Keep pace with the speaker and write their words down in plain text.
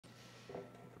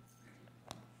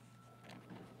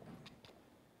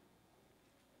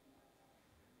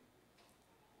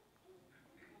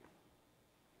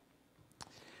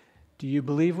Do you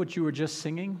believe what you were just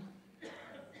singing?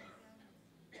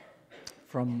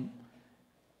 From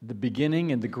the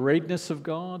beginning and the greatness of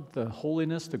God, the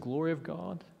holiness, the glory of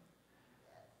God,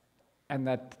 and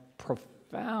that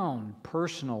profound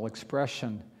personal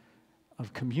expression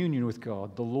of communion with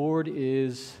God. The Lord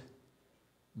is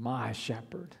my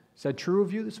shepherd. Is that true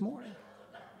of you this morning?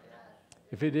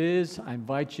 If it is, I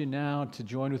invite you now to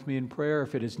join with me in prayer.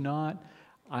 If it is not,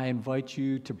 I invite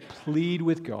you to plead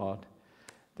with God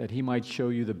that He might show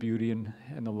you the beauty and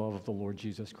the love of the Lord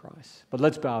Jesus Christ. But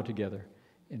let's bow together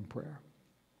in prayer.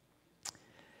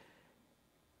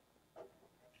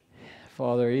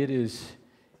 Father, it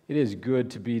is good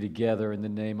to be together in the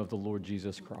name of the Lord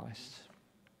Jesus Christ.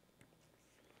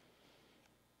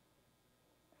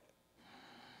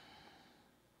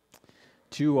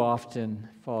 Too often,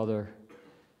 Father,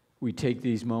 we take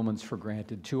these moments for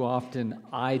granted. Too often,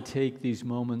 I take these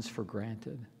moments for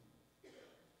granted.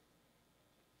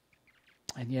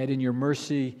 And yet, in your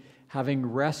mercy, having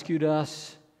rescued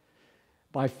us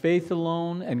by faith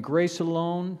alone and grace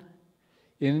alone,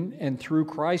 in and through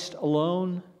Christ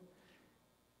alone,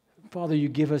 Father, you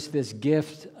give us this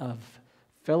gift of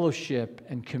fellowship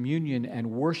and communion and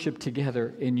worship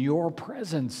together in your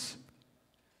presence.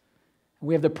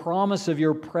 We have the promise of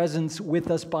your presence with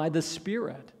us by the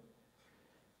Spirit.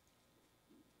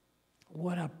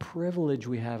 What a privilege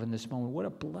we have in this moment. What a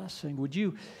blessing. Would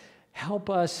you help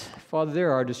us? Father,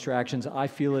 there are distractions. I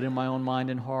feel it in my own mind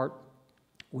and heart.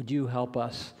 Would you help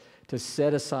us to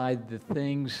set aside the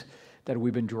things that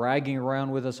we've been dragging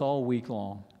around with us all week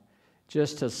long,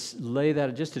 just to lay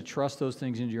that, just to trust those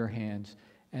things into your hands,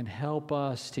 and help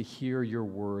us to hear your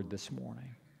word this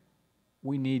morning.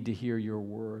 We need to hear your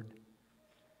word.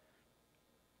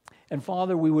 And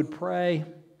Father, we would pray,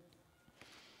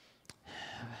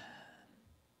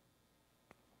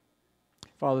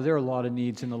 Father, there are a lot of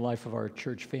needs in the life of our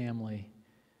church family.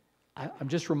 I'm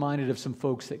just reminded of some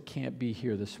folks that can't be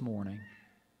here this morning.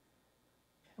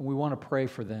 And we want to pray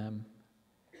for them.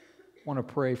 Want to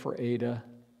pray for Ada.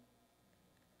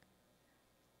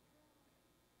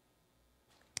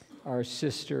 Our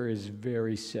sister is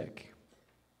very sick.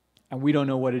 And we don't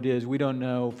know what it is. We don't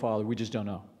know, Father. We just don't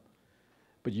know.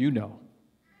 But you know.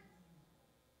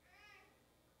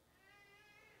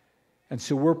 And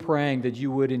so we're praying that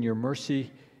you would, in your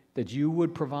mercy, that you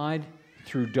would provide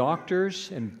through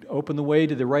doctors and open the way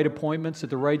to the right appointments at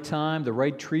the right time, the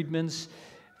right treatments.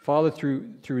 Father,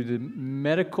 through the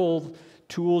medical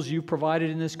tools you provided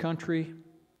in this country.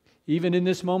 Even in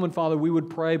this moment, Father, we would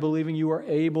pray, believing you are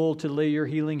able to lay your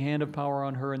healing hand of power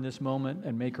on her in this moment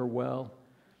and make her well.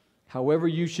 However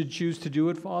you should choose to do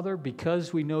it, Father,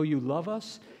 because we know you love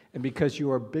us and because you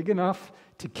are big enough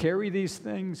to carry these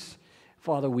things,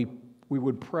 Father, we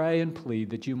would pray and plead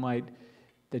that you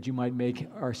might make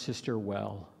our sister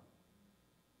well.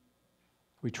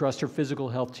 We trust her physical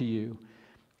health to you.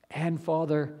 And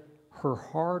Father, her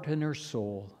heart and her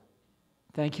soul.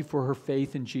 Thank you for her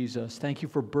faith in Jesus. Thank you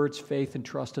for Bert's faith and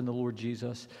trust in the Lord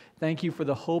Jesus. Thank you for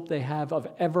the hope they have of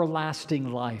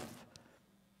everlasting life.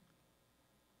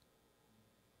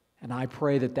 And I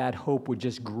pray that that hope would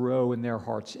just grow in their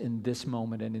hearts in this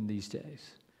moment and in these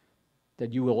days.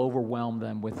 That you will overwhelm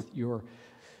them with your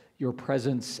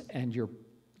presence and your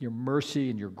mercy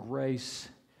and your grace.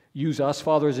 Use us,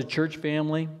 Father, as a church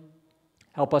family.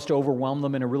 Help us to overwhelm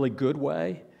them in a really good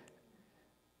way.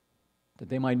 That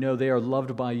they might know they are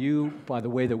loved by you by the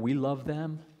way that we love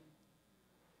them.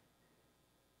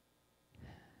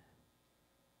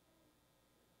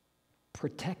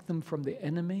 Protect them from the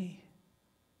enemy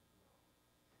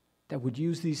that would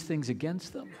use these things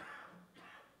against them.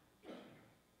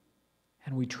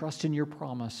 And we trust in your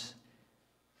promise.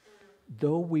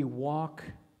 Though we walk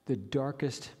the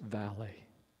darkest valley,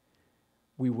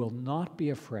 we will not be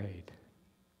afraid,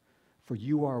 for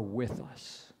you are with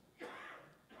us.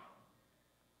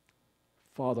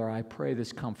 Father, I pray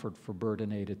this comfort for Bert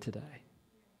and Ada today.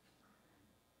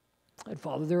 And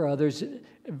Father, there are others in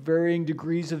varying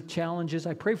degrees of challenges.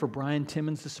 I pray for Brian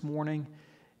Timmons this morning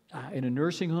in a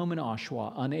nursing home in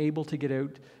Oshawa, unable to get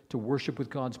out to worship with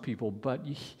God's people. But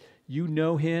you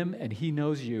know him, and he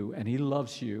knows you, and he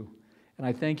loves you. And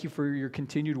I thank you for your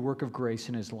continued work of grace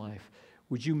in his life.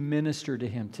 Would you minister to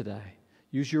him today?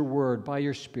 Use your word by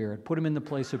your Spirit. Put him in the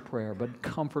place of prayer, but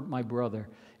comfort my brother.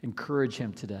 Encourage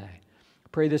him today.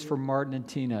 Pray this for Martin and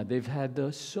Tina. They've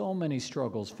had so many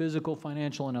struggles, physical,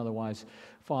 financial, and otherwise.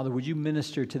 Father, would you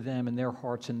minister to them in their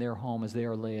hearts and their home as they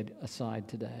are laid aside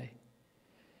today?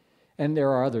 And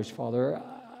there are others, Father.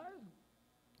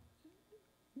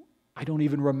 I don't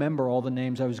even remember all the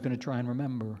names I was going to try and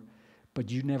remember,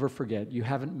 but you never forget. You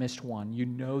haven't missed one. You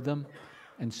know them,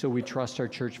 And so we trust our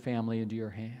church family into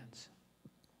your hands.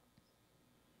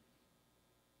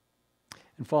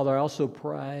 And Father, I also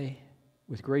pray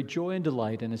with great joy and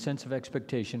delight and a sense of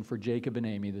expectation for Jacob and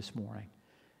Amy this morning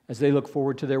as they look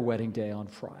forward to their wedding day on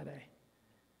Friday.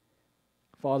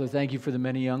 Father, thank you for the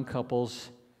many young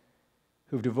couples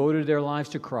who've devoted their lives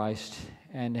to Christ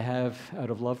and have,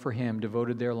 out of love for Him,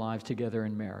 devoted their lives together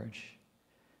in marriage.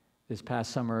 This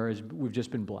past summer, we've just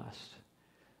been blessed.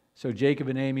 So Jacob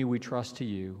and Amy, we trust to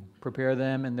you. Prepare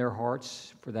them and their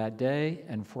hearts for that day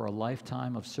and for a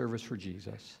lifetime of service for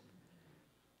Jesus.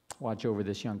 Watch over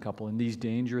this young couple in these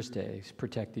dangerous days.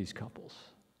 Protect these couples.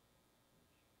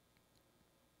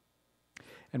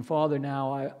 And Father,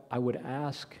 now I would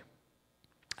ask,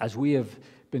 as we have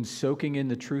been soaking in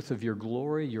the truth of your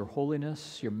glory, your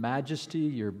holiness, your majesty,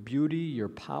 your beauty, your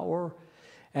power,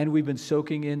 and we've been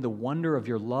soaking in the wonder of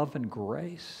your love and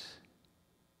grace,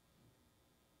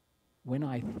 when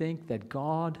I think that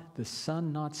God, the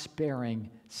Son not sparing,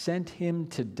 sent him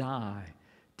to die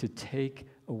to take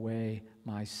away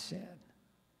my sin.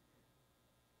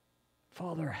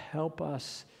 Father, help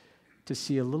us to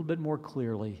see a little bit more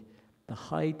clearly the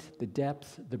height, the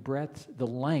depth, the breadth, the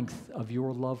length of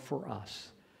your love for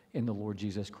us in the Lord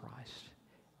Jesus Christ.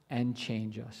 And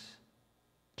change us.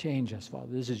 Change us,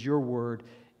 Father. This is your word.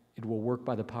 It will work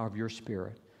by the power of your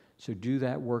Spirit. So do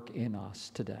that work in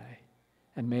us today.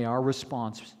 And may our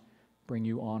response bring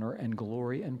you honor and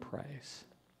glory and praise.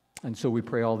 And so we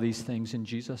pray all these things in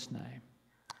Jesus' name.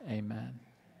 Amen.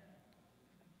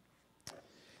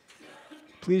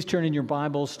 Please turn in your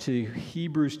Bibles to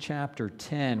Hebrews chapter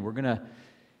 10. We're going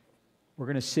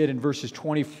to sit in verses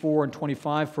 24 and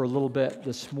 25 for a little bit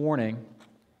this morning.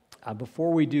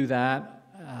 Before we do that,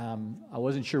 I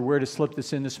wasn't sure where to slip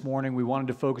this in this morning. We wanted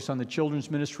to focus on the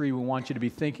children's ministry. We want you to be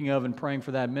thinking of and praying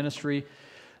for that ministry.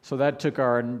 So that took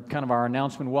our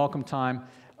announcement welcome time.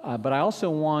 But I also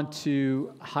want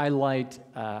to highlight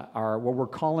what we're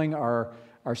calling our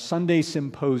Sunday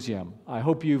Symposium. I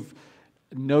hope you've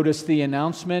noticed the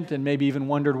announcement and maybe even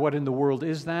wondered what in the world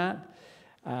is that.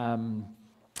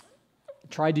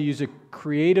 Tried to use a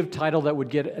creative title that would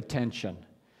get attention.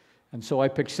 And so I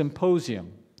picked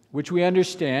Symposium, which we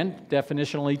understand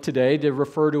definitionally today to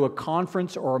refer to a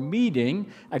conference or a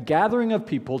meeting, a gathering of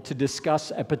people to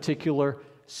discuss a particular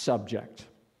subject.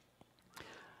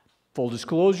 Full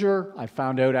disclosure, I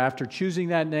found out after choosing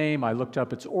that name, I looked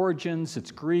up its origins,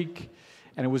 it's Greek,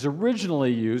 and it was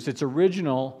originally used, its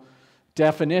original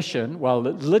definition, well,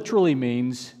 it literally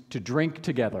means to drink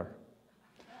together.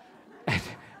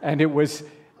 And it was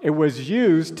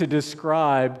used to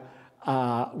describe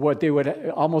what they would,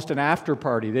 almost an after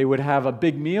party. They would have a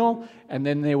big meal, and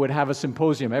then they would have a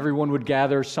symposium. Everyone would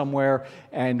gather somewhere,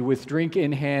 and with drink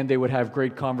in hand, they would have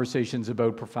great conversations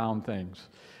about profound things.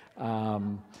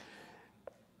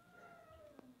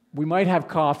 We might have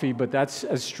coffee, but that's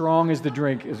as strong as the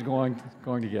drink is going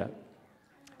to get.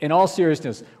 In all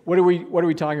seriousness, what are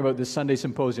we talking about this Sunday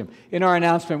Symposium? In our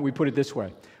announcement, we put it this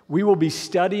way. We will be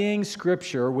studying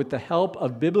Scripture with the help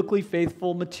of biblically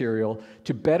faithful material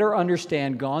to better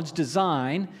understand God's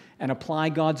design and apply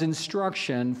God's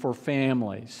instruction for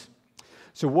families.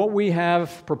 So what we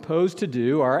have proposed to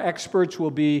do, our experts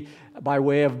will be by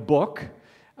way of book.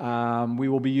 We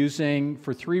will be using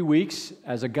for 3 weeks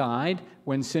as a guide,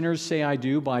 When Sinners Say I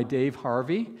Do by Dave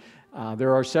Harvey.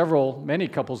 There are many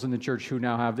couples in the church who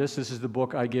now have this. This is the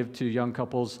book I give to young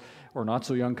couples or not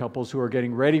so young couples who are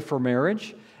getting ready for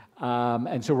marriage.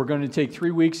 And so we're going to take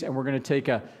 3 weeks and we're going to take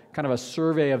a kind of a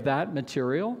survey of that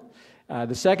material.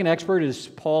 The second expert is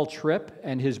Paul Tripp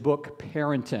and his book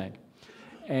Parenting.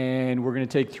 And we're going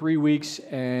to take 3 weeks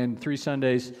and 3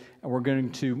 Sundays, and we're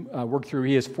going to work through,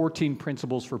 he has 14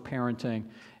 principles for parenting,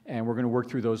 and we're going to work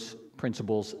through those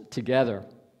principles together.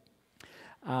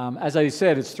 As I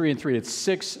said, it's 3 and 3. It's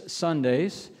 6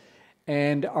 Sundays,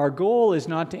 and our goal is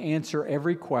not to answer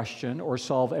every question or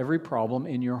solve every problem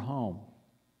in your home.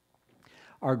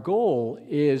 Our goal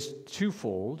is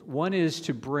twofold. One is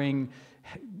to bring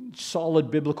solid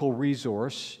biblical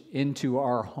resource into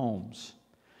our homes.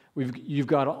 You've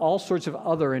got all sorts of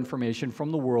other information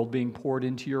from the world being poured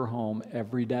into your home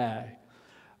every day.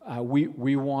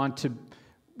 We want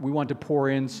to pour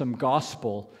in some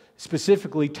gospel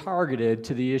specifically targeted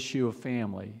to the issue of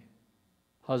family,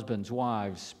 husbands,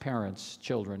 wives, parents,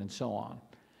 children, and so on.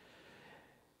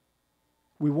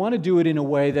 We want to do it in a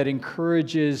way that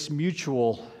encourages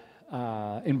mutual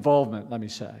involvement, let me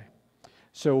say.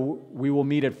 So we will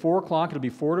meet at 4 o'clock. It'll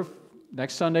be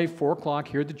next Sunday, 4 o'clock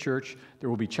here at the church. There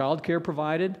will be childcare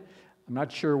provided. I'm not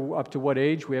sure up to what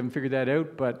age. We haven't figured that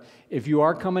out. But if you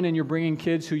are coming and you're bringing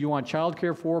kids who you want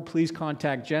childcare for, please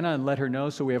contact Jenna and let her know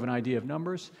so we have an idea of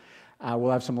numbers.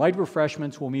 We'll have some light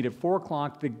refreshments. We'll meet at 4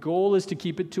 o'clock. The goal is to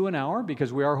keep it to an hour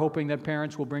because we are hoping that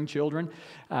parents will bring children.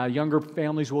 Younger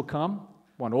families will come.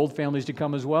 Want old families to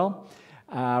come as well.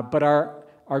 But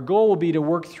our goal will be to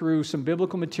work through some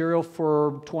biblical material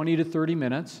for 20 to 30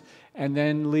 minutes and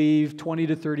then leave 20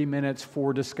 to 30 minutes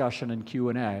for discussion and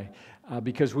Q&A.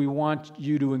 Because we want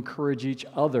you to encourage each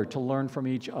other, to learn from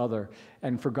each other,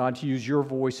 and for God to use your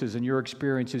voices and your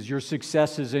experiences, your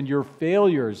successes and your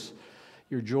failures,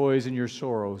 your joys and your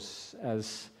sorrows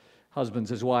as husbands,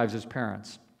 as wives, as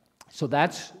parents. So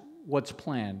that's what's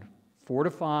planned. 4 to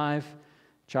 5,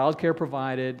 childcare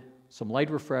provided, some light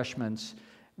refreshments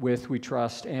with, we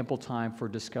trust, ample time for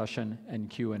discussion and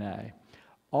Q&A.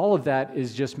 All of that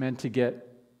is just meant to get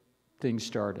things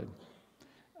started.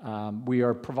 We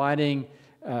are providing,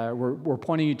 we're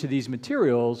pointing you to these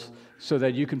materials so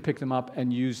that you can pick them up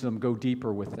and use them, go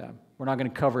deeper with them. We're not going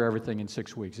to cover everything in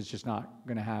 6 weeks. It's just not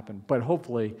going to happen. But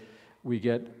hopefully we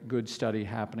get good study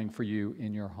happening for you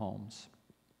in your homes.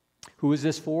 Who is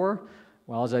this for?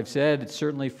 Well, as I've said, it's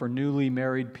certainly for newly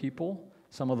married people.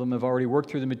 Some of them have already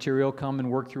worked through the material, come and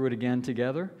work through it again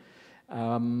together.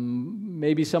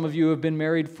 Maybe some of you have been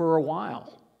married for a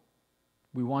while.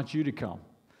 We want you to come.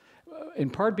 In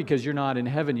part because you're not in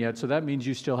heaven yet, so that means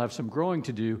you still have some growing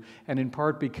to do, and in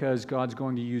part because God's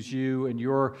going to use you and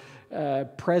your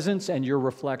presence and your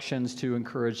reflections to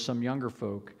encourage some younger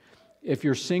folk. If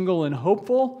you're single and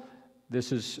hopeful,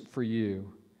 this is for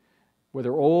you.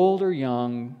 Whether old or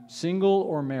young, single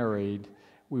or married,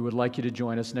 we would like you to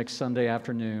join us next Sunday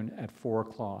afternoon at 4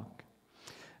 o'clock.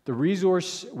 The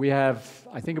resource, we have,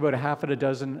 I think, about a half a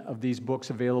dozen of these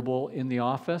books available in the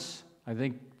office. I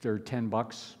think they're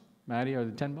 $10. Maddie, are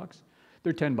they $10?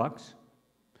 They're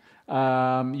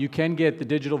 $10. You can get the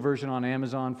digital version on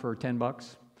Amazon for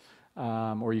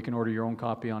 $10, or you can order your own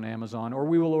copy on Amazon, or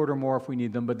we will order more if we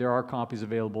need them, but there are copies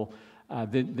available.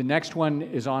 The next one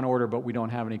is on order, but we don't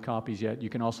have any copies yet. You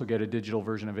can also get a digital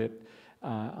version of it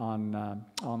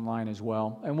online as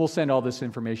well. And we'll send all this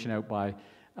information out by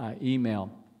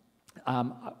email.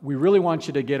 We really want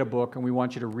you to get a book, and we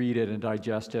want you to read it and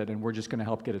digest it, and we're just going to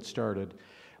help get it started.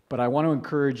 But I want to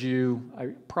encourage you, I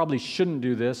probably shouldn't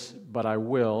do this, but I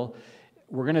will.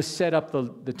 We're going to set up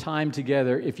the time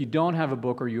together. If you don't have a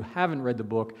book or you haven't read the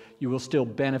book, you will still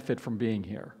benefit from being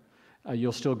here.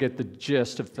 You'll still get the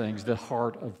gist of things, the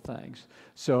heart of things.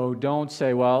 So don't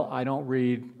say, well, I don't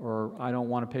read or I don't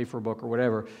want to pay for a book or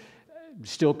whatever.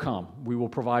 Still come. We will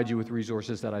provide you with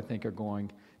resources that I think are going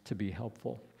to be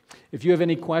helpful. If you have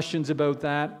any questions about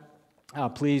that,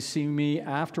 please see me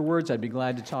afterwards. I'd be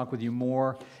glad to talk with you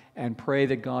more and pray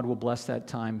that God will bless that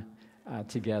time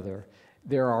together.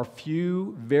 There are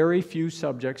very few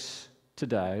subjects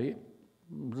today,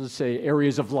 let's say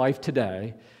areas of life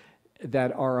today,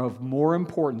 that are of more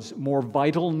importance, more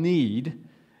vital need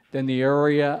than the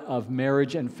area of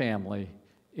marriage and family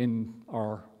in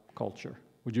our culture.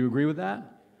 Would you agree with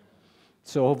that?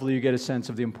 So hopefully you get a sense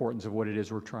of the importance of what it is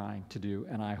we're trying to do,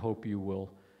 and I hope you will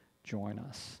join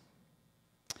us.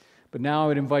 But now I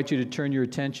would invite you to turn your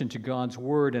attention to God's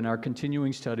Word and our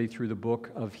continuing study through the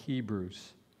book of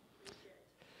Hebrews.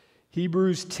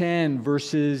 Hebrews 10,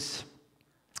 verses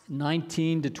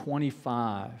 19 to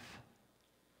 25.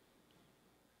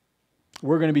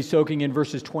 We're going to be soaking in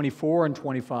verses 24 and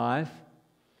 25.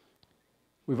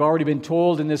 We've already been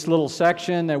told in this little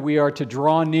section that we are to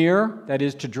draw near, that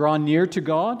is, to draw near to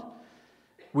God.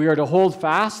 We are to hold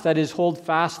fast, that is, hold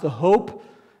fast the hope,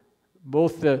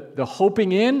 both the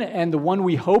hoping in and the one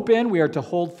we hope in. We are to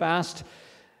hold fast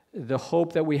the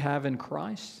hope that we have in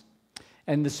Christ.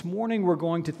 And this morning we're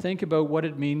going to think about what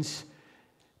it means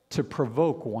to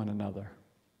provoke one another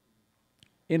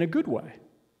in a good way.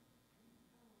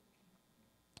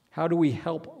 How do we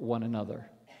help one another?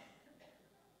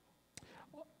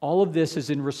 All of this is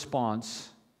in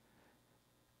response,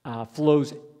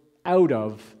 flows out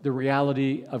of the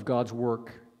reality of God's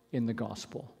work in the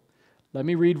gospel. Let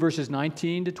me read verses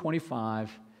 19 to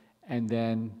 25, and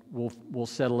then we'll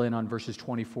settle in on verses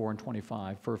 24 and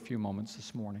 25 for a few moments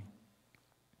this morning.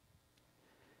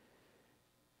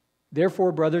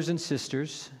 Therefore, brothers and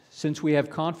sisters, since we have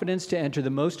confidence to enter the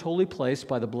most holy place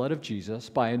by the blood of Jesus,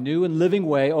 by a new and living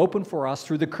way open for us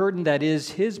through the curtain that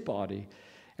is His body,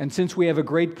 and since we have a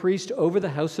great priest over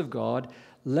the house of God,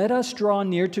 let us draw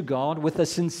near to God with a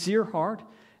sincere heart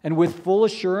and with full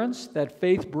assurance that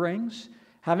faith brings,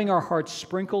 having our hearts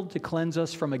sprinkled to cleanse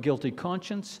us from a guilty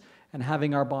conscience and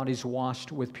having our bodies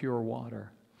washed with pure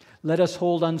water. Let us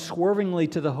hold unswervingly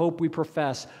to the hope we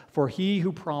profess, for he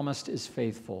who promised is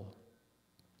faithful.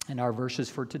 And our verses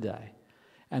for today.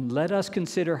 And let us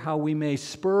consider how we may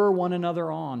spur one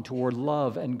another on toward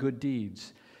love and good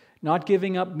deeds, not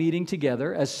giving up meeting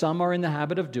together, as some are in the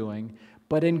habit of doing,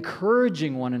 but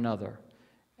encouraging one another,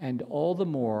 and all the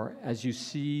more as you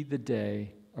see the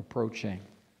day approaching.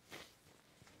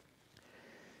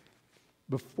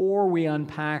 Before we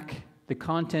unpack the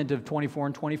content of 24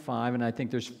 and 25, and I think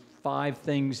there's 5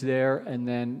 things there and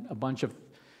then a bunch of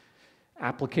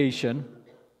application,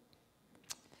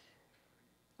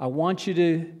 I want you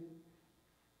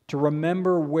to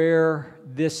remember where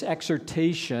this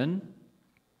exhortation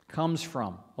comes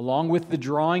from, along with the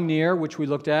drawing near, which we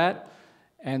looked at,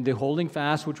 and the holding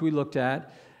fast, which we looked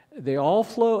at. They all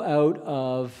flow out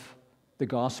of the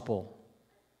gospel.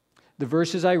 The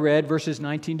verses I read, verses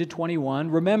 19 to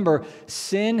 21, remember,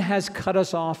 sin has cut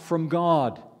us off from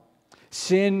God.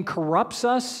 Sin corrupts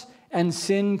us, and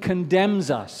sin condemns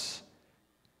us.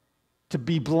 To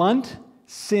be blunt,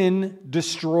 sin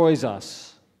destroys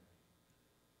us.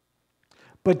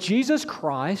 But Jesus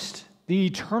Christ, the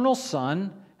eternal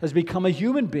Son, has become a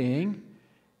human being,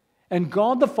 and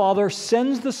God the Father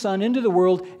sends the Son into the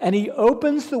world, and He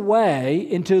opens the way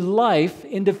into life,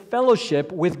 into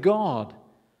fellowship with God.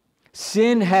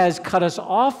 Sin has cut us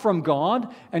off from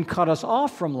God and cut us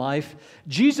off from life.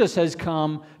 Jesus has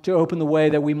come to open the way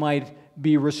that we might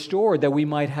be restored, that we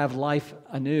might have life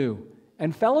anew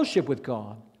and fellowship with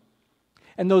God.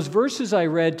 And those verses I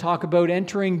read talk about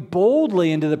entering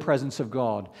boldly into the presence of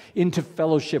God, into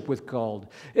fellowship with God,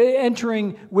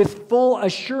 entering with full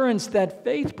assurance that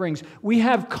faith brings. We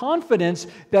have confidence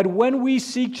that when we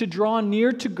seek to draw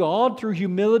near to God through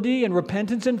humility and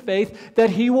repentance and faith, that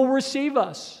He will receive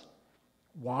us.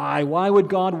 Why? Why would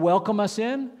God welcome us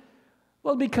in?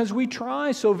 Well, because we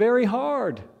try so very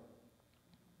hard.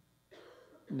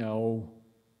 No.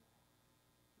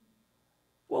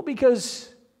 Well,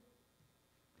 because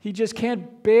He just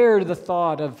can't bear the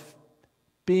thought of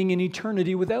being in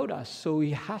eternity without us, so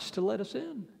He has to let us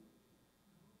in.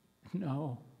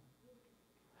 No.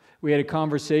 We had a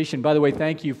conversation. By the way,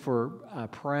 thank you for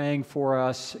praying for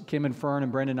us, Kim and Fern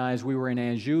and Brenda and I, as we were in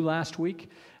Anjou last week.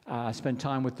 Spent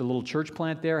time with the little church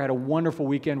plant there. Had a wonderful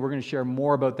weekend. We're going to share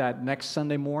more about that next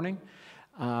Sunday morning.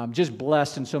 Just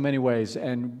blessed in so many ways,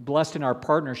 and blessed in our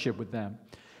partnership with them.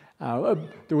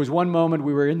 There was one moment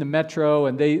we were in the metro,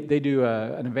 and they do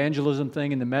an evangelism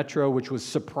thing in the metro, which was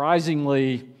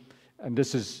surprisingly, and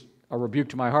this is a rebuke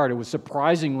to my heart, it was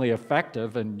surprisingly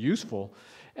effective and useful.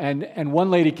 And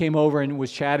one lady came over and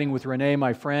was chatting with Renee,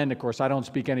 my friend. Of course, I don't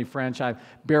speak any French. I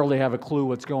barely have a clue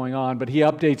what's going on, but he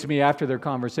updates me after their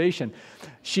conversation.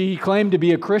 She claimed to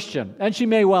be a Christian, and she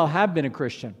may well have been a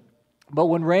Christian. But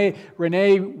when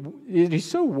Renee, he's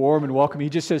so warm and welcoming, he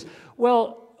just says,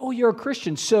 well, oh, you're a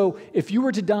Christian, so if you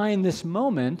were to die in this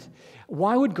moment,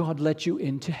 why would God let you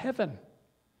into heaven?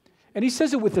 And he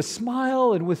says it with a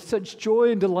smile and with such joy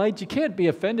and delight. You can't be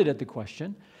offended at the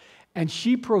question. And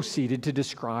she proceeded to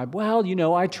describe, well, you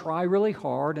know, I try really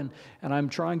hard, and I'm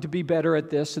trying to be better at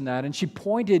this and that. And she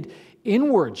pointed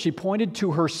inward. She pointed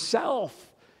to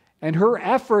herself and her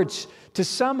efforts to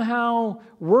somehow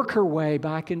work her way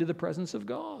back into the presence of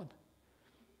God.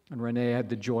 And Renee had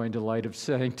the joy and delight of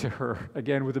saying to her,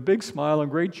 again with a big smile and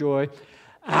great joy,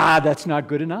 that's not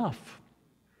good enough.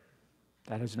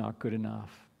 That is not good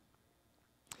enough.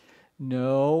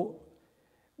 No,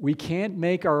 we can't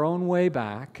make our own way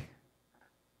back.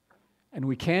 And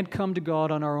we can't come to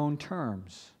God on our own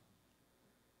terms.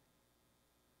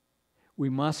 We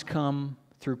must come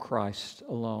through Christ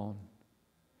alone.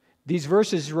 These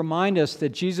verses remind us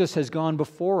that Jesus has gone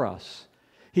before us.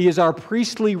 He is our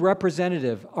priestly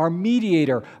representative, our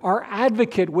mediator, our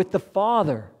advocate with the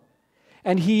Father.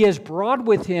 And He has brought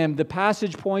with Him, the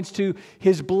passage points to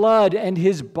His blood and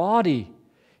His body,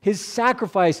 His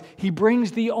sacrifice. He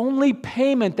brings the only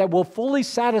payment that will fully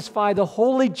satisfy the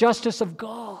holy justice of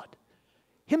God.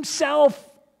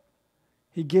 Himself.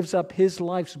 He gives up His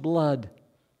life's blood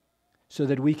so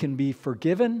that we can be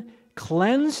forgiven,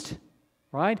 cleansed,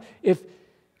 right? If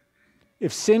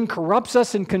sin corrupts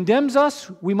us and condemns us,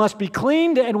 we must be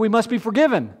cleaned and we must be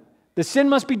forgiven. The sin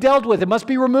must be dealt with. It must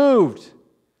be removed.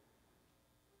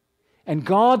 And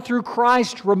God, through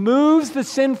Christ, removes the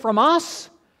sin from us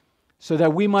so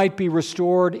that we might be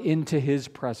restored into His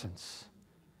presence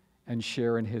and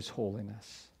share in His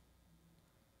holiness.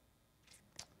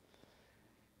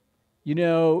 You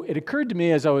know, it occurred to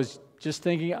me as I was just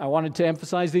thinking, I wanted to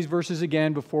emphasize these verses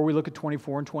again before we look at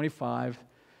 24 and 25.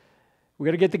 We've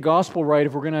got to get the gospel right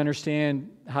if we're going to understand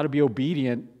how to be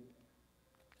obedient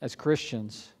as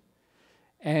Christians.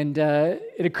 And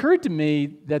it occurred to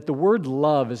me that the word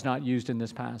love is not used in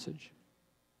this passage.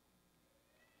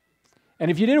 And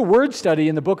if you did a word study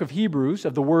in the book of Hebrews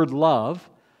of the word love,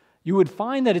 you would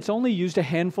find that it's only used a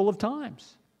handful of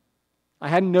times. I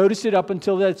hadn't noticed it up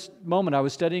until that moment I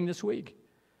was studying this week.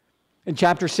 In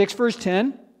chapter 6, verse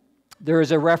 10, there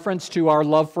is a reference to our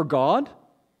love for God.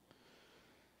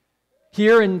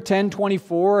 Here in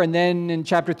 10:24, and then in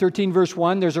chapter 13, verse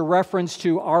 1, there's a reference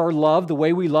to our love, the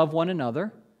way we love one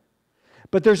another.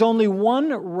 But there's only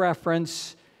one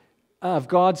reference of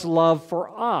God's love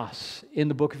for us in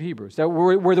the book of Hebrews,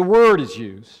 where the word is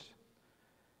used.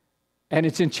 And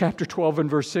it's in chapter 12 and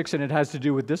verse 6, and it has to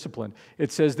do with discipline.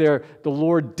 It says there, the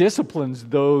Lord disciplines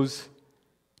those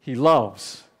He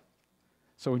loves.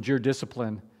 So in your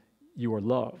discipline, you are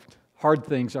loved. Hard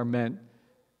things are meant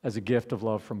as a gift of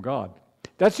love from God.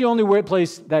 That's the only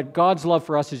place that God's love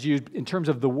for us is used in terms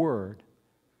of the word.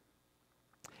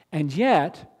 And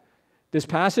yet, this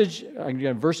passage,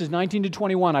 again, verses 19 to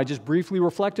 21, I just briefly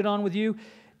reflected on with you.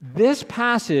 This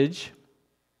passage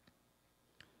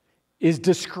is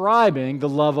describing the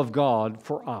love of God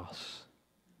for us.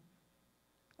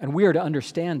 And we are to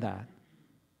understand that.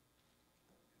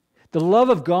 The love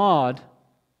of God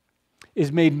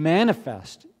is made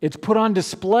manifest. It's put on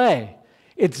display.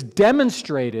 It's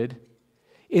demonstrated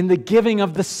in the giving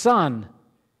of the Son,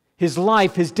 His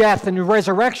life, His death, and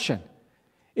resurrection.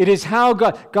 It is how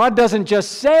God doesn't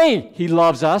just say He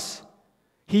loves us.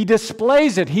 He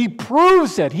displays it. He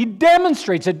proves it. He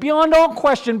demonstrates it beyond all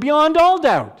question, beyond all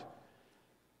doubt.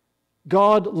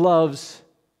 God loves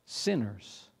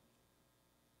sinners.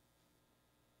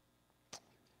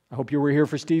 I hope you were here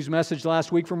for Steve's message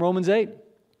last week from Romans 8,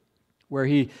 where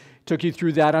he took you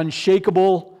through that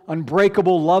unshakable,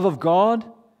 unbreakable love of God.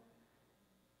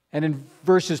 And in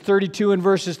verses 32 and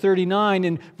verses 39,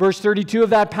 in verse 32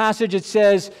 of that passage, it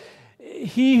says,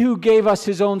 He who gave us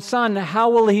His own Son, how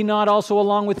will He not also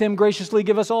along with Him graciously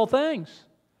give us all things?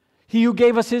 He who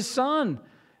gave us His Son.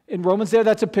 In Romans there,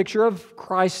 that's a picture of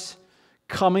Christ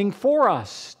coming for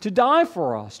us, to die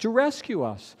for us, to rescue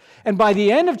us. And by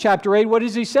the end of chapter 8, what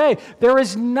does he say? There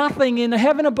is nothing in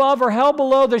heaven above or hell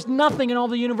below, there's nothing in all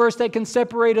the universe that can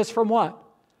separate us from what?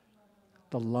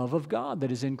 The love of God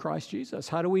that is in Christ Jesus.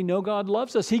 How do we know God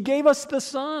loves us? He gave us the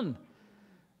Son.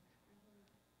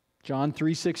 John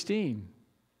 3:16.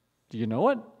 Do you know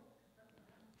it?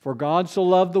 For God so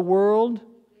loved the world,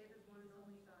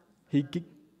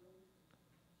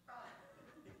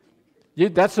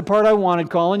 that's the part I wanted,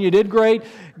 Colin. You did great.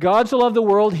 God so loved the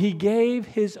world, He gave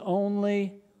His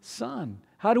only Son.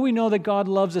 How do we know that God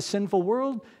loves a sinful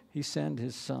world? He sent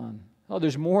His Son. Oh,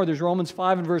 there's more. There's Romans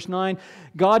 5 and verse 9.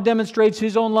 God demonstrates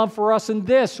His own love for us in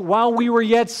this: while we were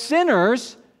yet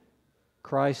sinners,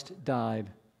 Christ died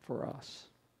for us.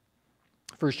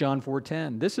 1 John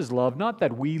 4:10. This is love, not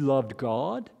that we loved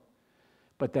God,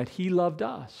 but that He loved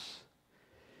us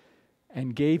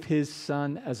and gave His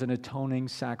Son as an atoning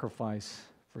sacrifice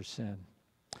for sin.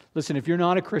 Listen, if you're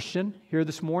not a Christian here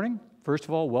this morning, first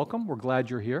of all, welcome. We're glad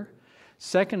you're here.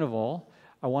 Second of all,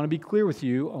 I want to be clear with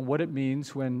you on what it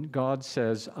means when God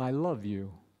says, I love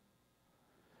you.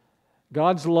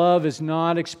 God's love is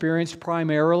not experienced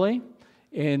primarily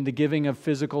in the giving of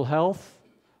physical health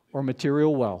or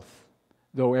material wealth,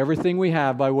 though everything we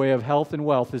have by way of health and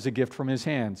wealth is a gift from His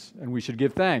hands, and we should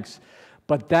give thanks.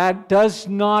 But that does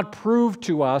not prove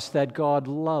to us that God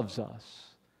loves us.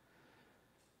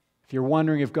 If you're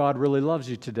wondering if God really loves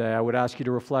you today, I would ask you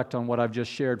to reflect on what I've just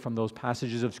shared from those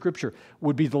passages of Scripture.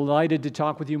 Would be delighted to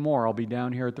talk with you more. I'll be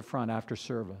down here at the front after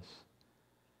service.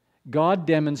 God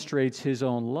demonstrates His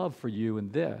own love for you in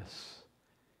this: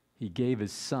 He gave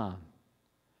His Son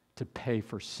to pay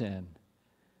for sin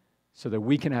so that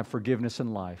we can have forgiveness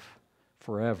in life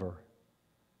forever.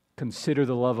 Consider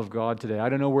the love of God today. I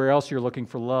don't know where else you're looking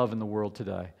for love in the world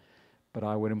today, but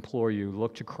I would implore you,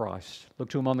 look to Christ. Look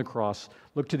to Him on the cross.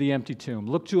 Look to the empty tomb.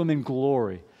 Look to Him in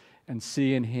glory and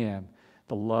see in Him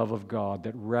the love of God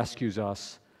that rescues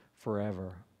us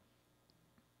forever.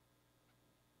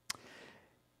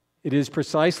 It is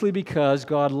precisely because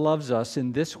God loves us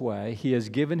in this way, He has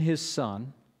given His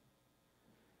Son.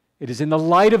 It is in the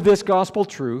light of this gospel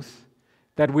truth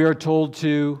that we are told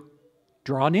to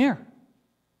draw near.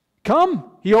 Come.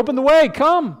 He opened the way.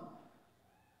 Come.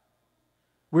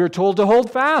 We are told to hold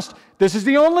fast. This is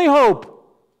the only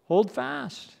hope. Hold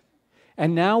fast.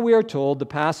 And now we are told, the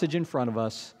passage in front of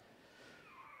us,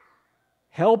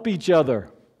 help each other.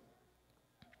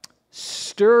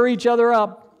 Stir each other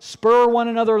up. Spur one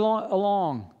another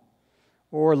along.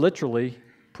 Or literally,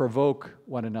 provoke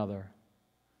one another.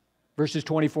 Verses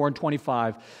 24 and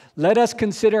 25. Let us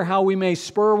consider how we may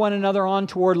spur one another on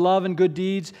toward love and good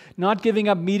deeds, not giving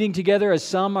up meeting together as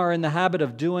some are in the habit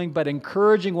of doing, but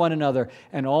encouraging one another,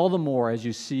 and all the more as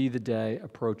you see the day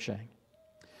approaching.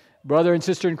 Brother and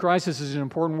sister in Christ, this is an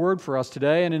important word for us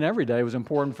today and in every day. It was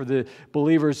important for the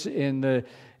believers in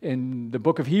the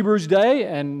book of Hebrews day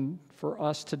and for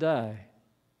us today.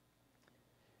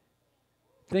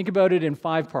 Think about it in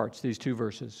 5 parts, these 2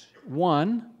 verses.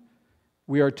 1,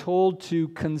 we are told to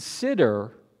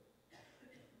consider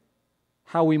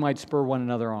how we might spur one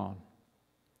another on.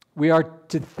 We are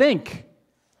to think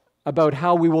about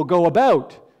how we will go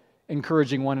about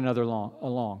encouraging one another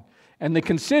along. And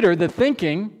the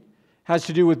thinking, has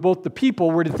to do with both the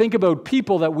people. We're to think about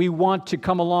people that we want to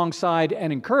come alongside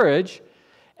and encourage,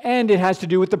 and it has to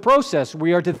do with the process.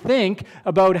 We are to think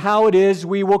about how it is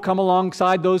we will come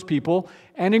alongside those people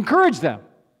and encourage them.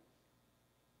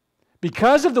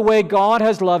 Because of the way God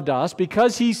has loved us,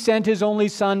 because He sent His only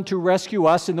Son to rescue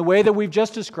us in the way that we've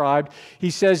just described,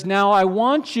 He says, now I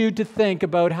want you to think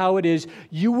about how it is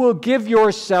you will give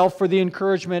yourself for the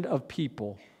encouragement of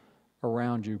people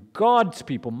around you. God's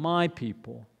people, my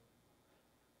people.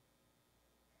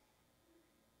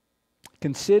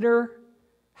 Consider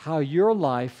how your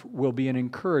life will be an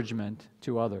encouragement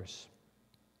to others.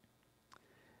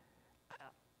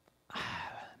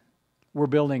 We're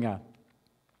building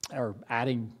or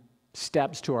adding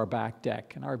steps to our back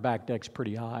deck, and our back deck's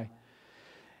pretty high.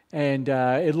 And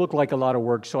it looked like a lot of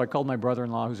work, so I called my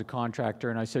brother-in-law, who's a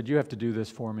contractor, and I said, you have to do this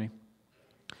for me.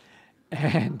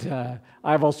 And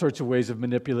I have all sorts of ways of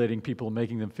manipulating people and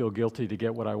making them feel guilty to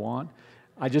get what I want.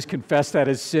 I just confess that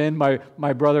as sin.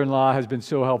 My brother-in-law has been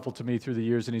so helpful to me through the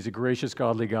years, and he's a gracious,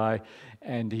 godly guy,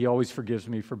 and he always forgives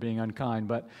me for being unkind.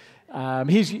 But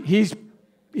he's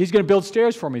going to build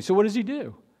stairs for me. So what does he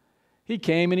do? He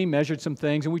came and he measured some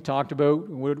things, and we talked about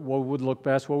what would look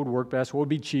best, what would work best, what would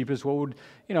be cheapest, what would,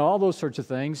 all those sorts of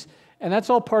things. And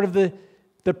that's all part of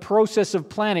the process of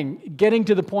planning, getting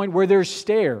to the point where there's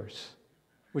stairs,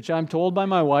 which I'm told by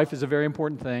my wife is a very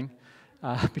important thing.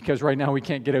 Because right now we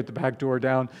can't get out the back door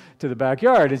down to the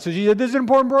backyard. And so she said, this is an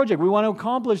important project. We want to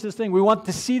accomplish this thing. We want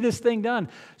to see this thing done.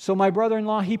 So my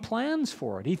brother-in-law, he plans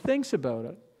for it. He thinks about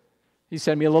it. He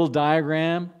sent me a little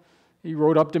diagram. He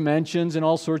wrote up dimensions and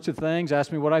all sorts of things,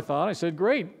 asked me what I thought. I said,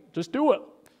 great, just do it.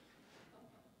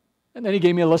 And then he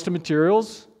gave me a list of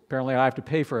materials. Apparently I have to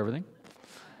pay for everything.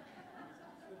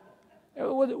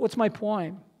 What's my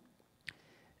point?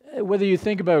 Whether you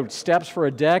think about steps for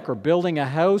a deck or building a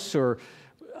house or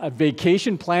a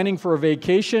vacation, planning for a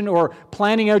vacation, or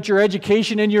planning out your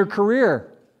education and your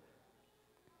career.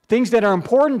 Things that are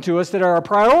important to us, that are a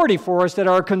priority for us, that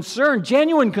are a concern,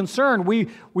 genuine concern. We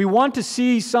want to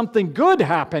see something good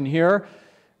happen here.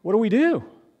 What do?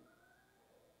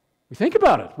 We think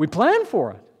about it. We plan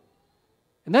for it.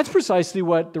 And that's precisely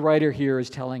what the writer here is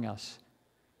telling us.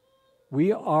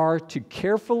 We are to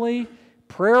carefully,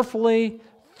 prayerfully,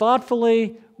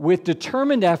 thoughtfully, with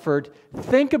determined effort,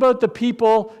 think about the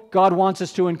people God wants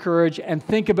us to encourage and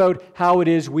think about how it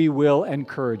is we will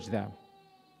encourage them.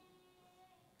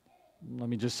 Let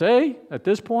me just say, at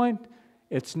this point,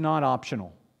 it's not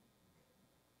optional.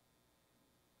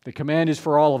 The command is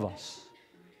for all of us,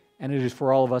 and it is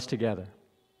for all of us together.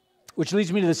 Which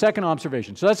leads me to the second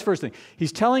observation. So that's the first thing.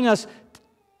 He's telling us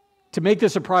to make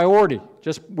this a priority,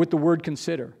 just with the word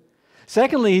consider.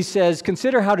 Secondly, he says,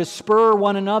 consider how to spur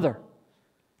one another.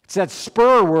 It's that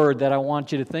spur word that I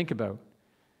want you to think about.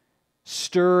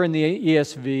 Stir in the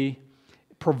ESV,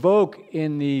 provoke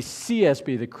in the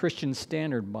CSB, the Christian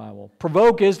Standard Bible.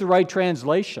 Provoke is the right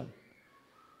translation.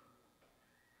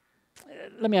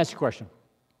 Let me ask you a question.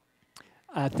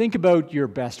 Think about your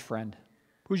best friend.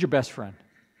 Who's your best friend?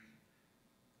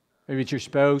 Maybe it's your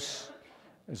spouse,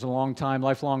 it's a long-time,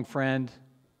 lifelong friend.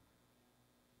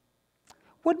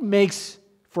 What makes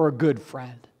for a good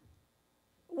friend?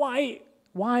 Why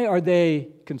are they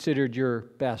considered your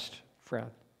best friend?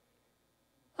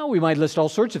 Well, we might list all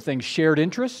sorts of things. Shared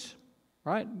interests,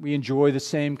 right? We enjoy the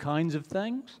same kinds of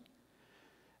things.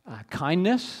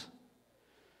 Kindness.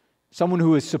 Someone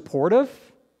who is supportive,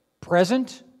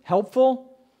 present,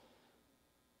 helpful.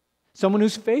 Someone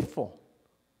who's faithful,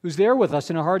 who's there with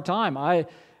us in a hard time. I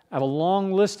have a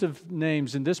long list of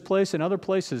names in this place and other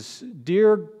places.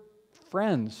 Dear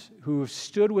friends who have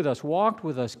stood with us, walked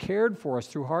with us, cared for us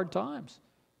through hard times.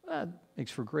 That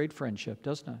makes for great friendship,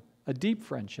 doesn't it? A deep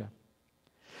friendship.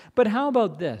 But how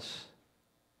about this?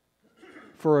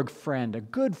 For a friend, a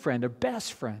good friend, a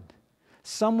best friend,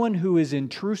 someone who is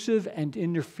intrusive and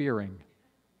interfering.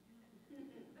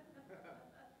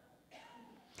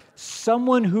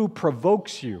 Someone who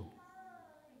provokes you.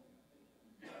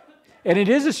 And it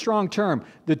is a strong term.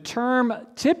 The term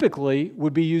typically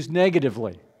would be used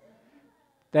negatively.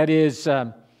 That is,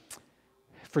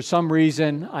 for some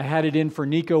reason, I had it in for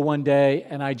Nico one day,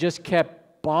 and I just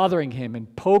kept bothering him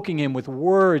and poking him with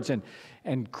words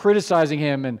and criticizing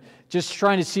him and just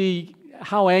trying to see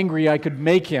how angry I could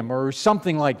make him or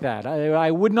something like that.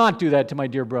 I would not do that to my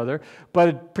dear brother,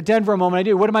 but pretend for a moment I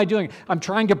do. What am I doing? I'm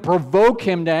trying to provoke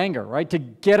him to anger, right? To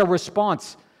get a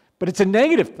response. But it's a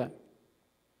negative thing.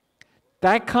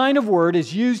 That kind of word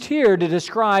is used here to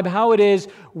describe how it is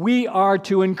we are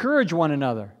to encourage one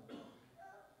another,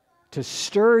 to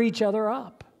stir each other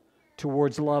up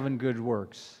towards love and good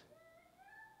works.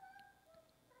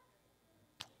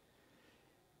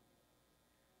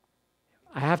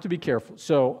 I have to be careful.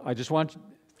 So I just want you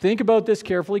to think about this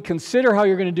carefully, consider how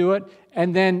you're going to do it,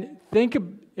 and then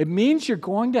it means you're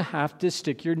going to have to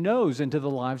stick your nose into the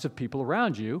lives of people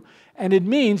around you. And it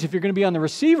means if you're going to be on the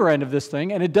receiver end of this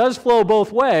thing, and it does flow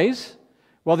both ways,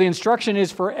 well, the instruction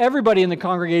is for everybody in the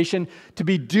congregation to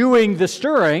be doing the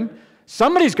stirring.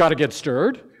 Somebody's got to get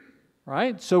stirred,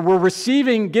 right? So we're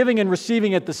receiving, giving and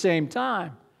receiving at the same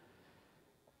time.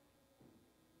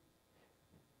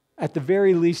 At the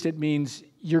very least, it means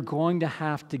you're going to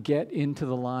have to get into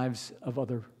the lives of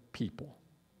other people.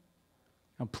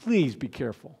 Now, please be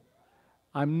careful.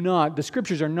 The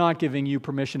Scriptures are not giving you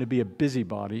permission to be a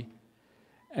busybody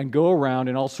and go around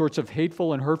in all sorts of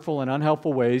hateful and hurtful and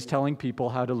unhelpful ways telling people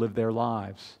how to live their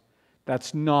lives.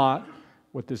 That's not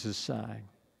what this is saying.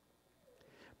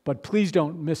 But please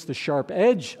don't miss the sharp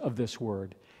edge of this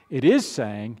word. It is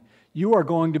saying you are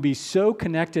going to be so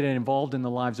connected and involved in the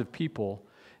lives of people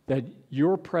that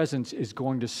your presence is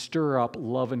going to stir up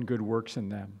love and good works in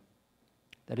them.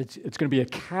 That it's going to be a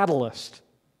catalyst,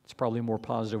 it's probably a more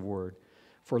positive word,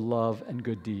 for love and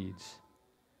good deeds.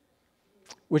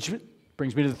 Which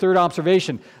brings me to the third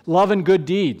observation, love and good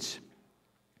deeds.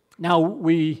 Now,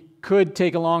 we could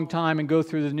take a long time and go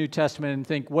through the New Testament and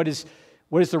think, what is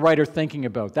the writer thinking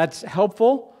about? That's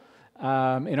helpful.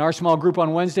 In our small group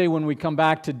on Wednesday, when we come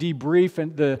back to debrief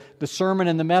and the sermon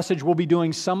and the message, we'll be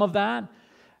doing some of that.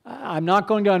 I'm not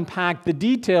going to unpack the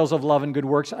details of love and good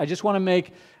works. I just want to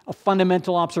make a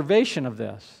fundamental observation of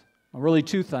this. Really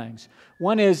two things.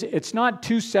 One is it's not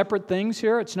two separate things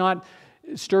here. It's not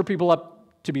stir people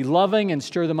up to be loving and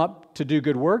stir them up to do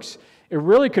good works. It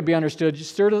really could be understood,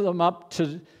 stir them up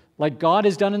to, like God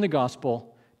has done in the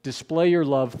gospel, display your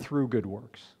love through good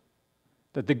works.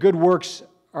 That the good works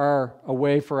are a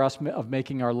way for us of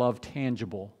making our love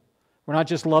tangible. We're not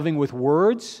just loving with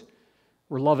words,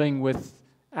 we're loving with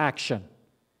action.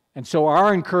 And so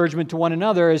our encouragement to one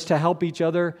another is to help each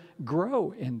other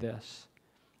grow in this.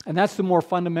 And that's the more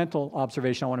fundamental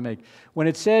observation I want to make. When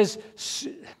it says,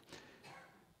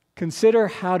 consider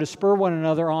how to spur one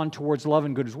another on towards love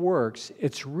and good works,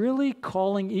 it's really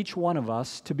calling each one of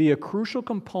us to be a crucial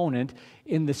component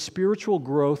in the spiritual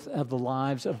growth of the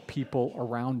lives of people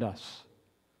around us.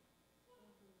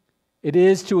 It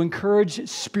is to encourage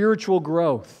spiritual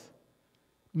growth,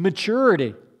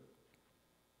 maturity,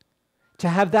 to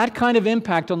have that kind of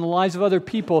impact on the lives of other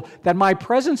people, that my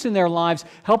presence in their lives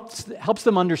helps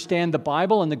them understand the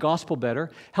Bible and the gospel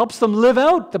better, helps them live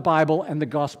out the Bible and the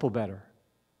gospel better,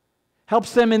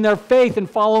 helps them in their faith and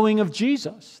following of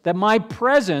Jesus, that my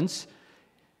presence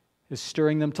is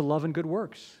stirring them to love and good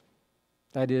works.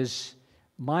 That is,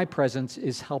 my presence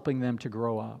is helping them to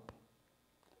grow up.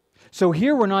 So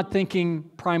here we're not thinking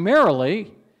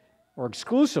primarily or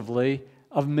exclusively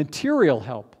of material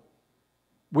help,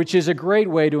 which is a great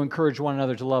way to encourage one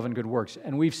another to love and good works.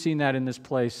 And we've seen that in this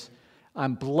place.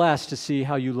 I'm blessed to see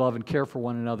how you love and care for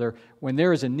one another. When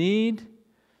there is a need,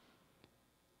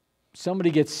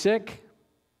 somebody gets sick,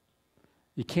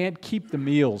 you can't keep the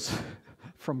meals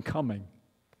from coming.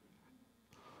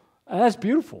 And that's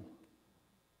beautiful.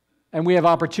 And we have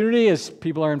opportunity, as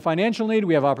people are in financial need,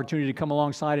 we have opportunity to come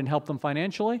alongside and help them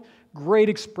financially. Great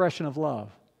expression of love.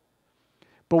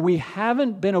 But we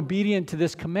haven't been obedient to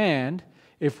this command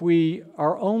if we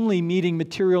are only meeting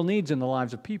material needs in the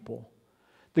lives of people.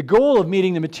 The goal of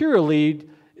meeting the material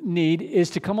need is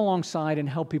to come alongside and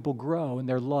help people grow in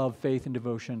their love, faith, and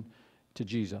devotion to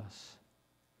Jesus,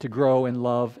 to grow in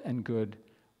love and good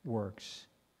works.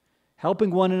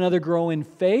 Helping one another grow in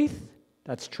faith,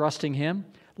 that's trusting Him.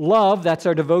 Love, that's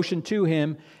our devotion to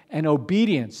Him. And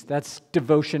obedience, that's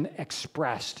devotion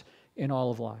expressed in all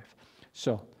of life.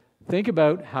 So, think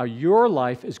about how your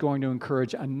life is going to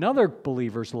encourage another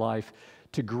believer's life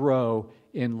to grow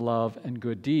in love and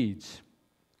good deeds.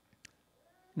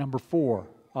 Number 4,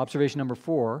 observation number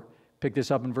 4, pick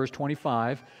this up in verse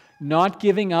 25, not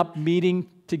giving up meeting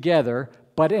together,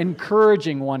 but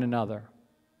encouraging one another.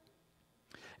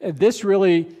 This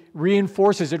really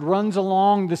reinforces, it runs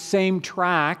along the same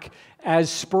track as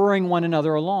spurring one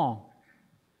another along.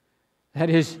 That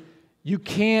is, you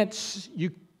can't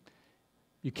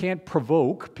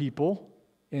provoke people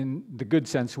in the good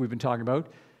sense we've been talking about.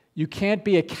 You can't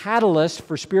be a catalyst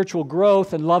for spiritual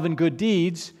growth and love and good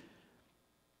deeds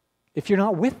if you're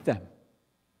not with them.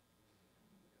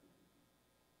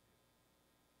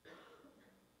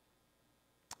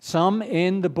 Some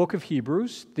in the book of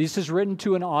Hebrews, this is written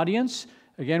to an audience,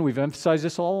 again, we've emphasized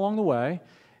this all along the way,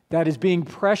 that is being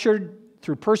pressured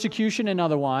through persecution and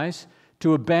otherwise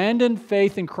to abandon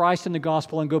faith in Christ and the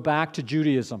gospel and go back to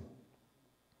Judaism.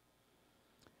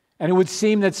 And it would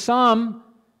seem that some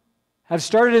have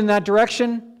started in that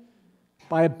direction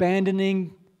by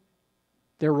abandoning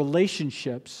their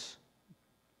relationships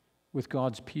with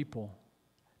God's people.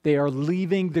 They are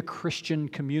leaving the Christian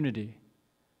community.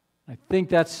 I think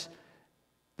that's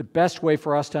the best way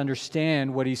for us to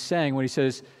understand what he's saying when he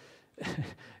says,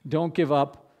 don't give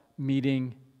up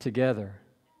meeting together.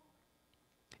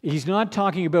 He's not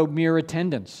talking about mere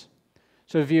attendance.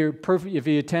 So if you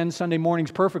attend Sunday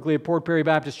mornings perfectly at Port Perry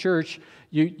Baptist Church,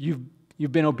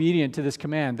 you've been obedient to this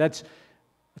command. That's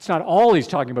not all he's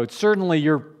talking about. Certainly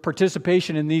your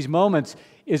participation in these moments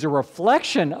is a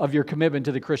reflection of your commitment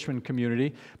to the Christian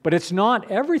community, but it's not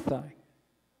everything.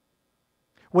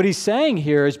 What he's saying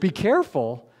here is be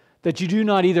careful that you do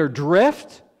not either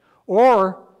drift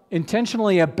or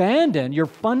intentionally abandon your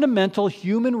fundamental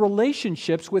human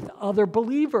relationships with other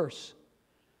believers.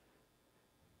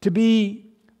 To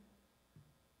be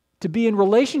in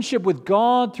relationship with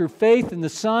God through faith in the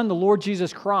Son, the Lord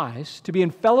Jesus Christ, to be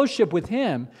in fellowship with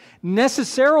Him,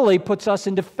 necessarily puts us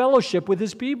into fellowship with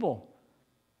His people.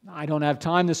 I don't have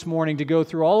time this morning to go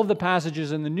through all of the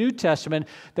passages in the New Testament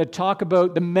that talk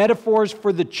about the metaphors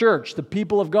for the church, the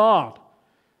people of God.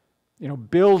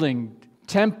 Building,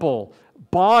 temple,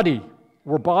 body.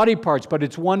 We're body parts, but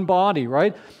it's one body,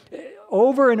 right?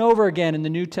 Over and over again in the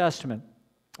New Testament,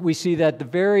 we see that the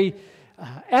very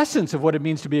essence of what it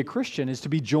means to be a Christian is to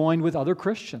be joined with other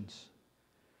Christians.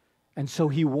 And so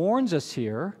he warns us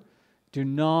here, do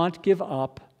not give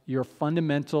up your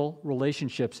fundamental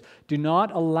relationships. Do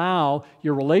not allow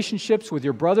your relationships with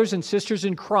your brothers and sisters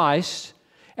in Christ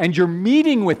and your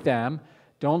meeting with them,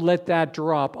 don't let that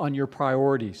drop on your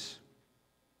priorities.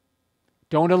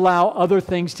 Don't allow other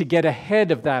things to get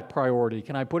ahead of that priority.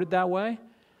 Can I put it that way?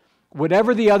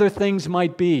 Whatever the other things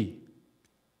might be.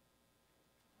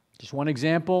 Just one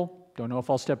example. Don't know if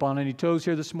I'll step on any toes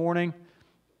here this morning.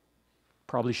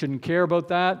 Probably shouldn't care about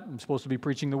that. I'm supposed to be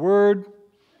preaching the Word.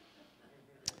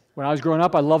 When I was growing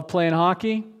up, I loved playing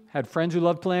hockey. Had friends who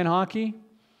loved playing hockey.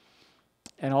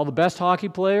 And all the best hockey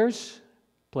players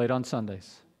played on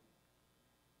Sundays.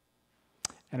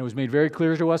 And it was made very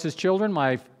clear to us as children.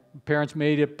 My parents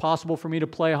made it possible for me to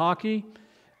play hockey.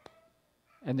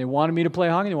 And they wanted me to play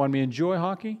hockey. They wanted me to enjoy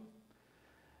hockey.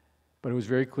 But it was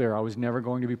very clear I was never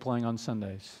going to be playing on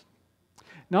Sundays.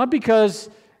 Not because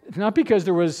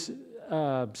there was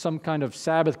some kind of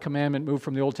Sabbath commandment moved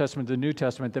from the Old Testament to the New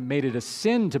Testament that made it a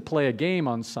sin to play a game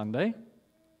on Sunday.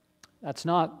 That's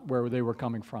not where they were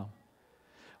coming from.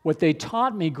 What they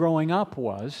taught me growing up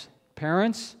was,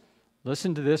 parents,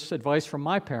 listen to this advice from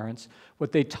my parents,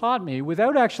 what they taught me,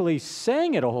 without actually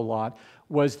saying it a whole lot,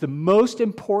 was the most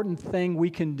important thing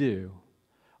we can do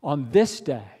on this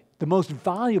day, the most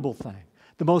valuable thing,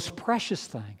 the most precious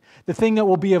thing, the thing that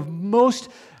will be of most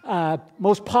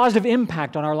positive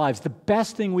impact on our lives, the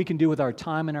best thing we can do with our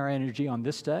time and our energy on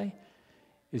this day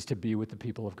is to be with the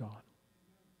people of God.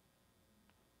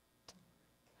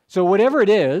 So whatever it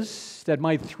is that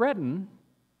might threaten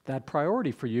that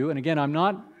priority for you, and again, I'm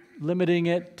not limiting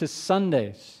it to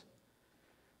Sundays.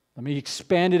 Let me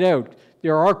expand it out.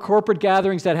 There are corporate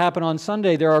gatherings that happen on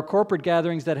Sunday. There are corporate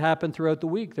gatherings that happen throughout the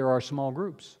week. There are small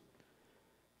groups.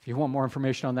 If you want more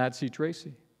information on that, see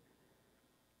Tracy.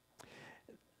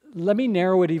 Let me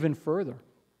narrow it even further.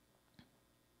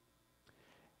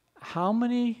 How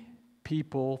many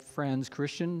people, friends,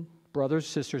 Christian brothers,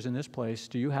 sisters in this place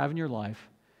do you have in your life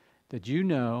that you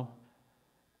know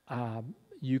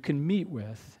you can meet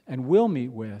with and will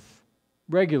meet with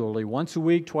regularly, once a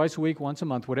week, twice a week, once a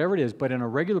month, whatever it is, but on a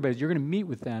regular basis, you're going to meet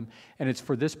with them, and it's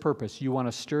for this purpose. You want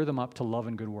to stir them up to love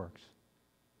and good works.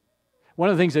 One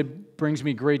of the things that brings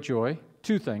me great joy,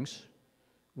 two things.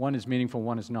 One is meaningful,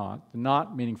 one is not. The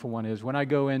not meaningful one is when I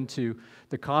go into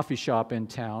the coffee shop in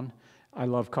town, I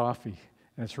love coffee,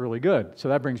 and it's really good, so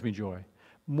that brings me joy.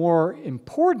 More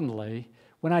importantly,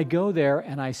 when I go there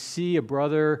and I see a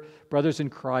brothers in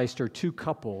Christ, or two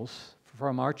couples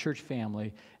from our church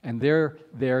family, and they're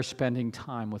there spending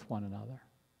time with one another.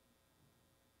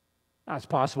 Now, it's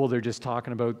possible they're just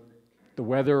talking about the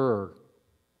weather or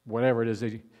whatever it is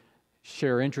they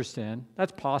share interest in.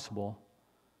 That's possible.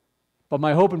 But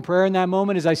my hope and prayer in that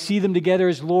moment as I see them together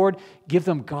is, Lord, give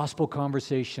them gospel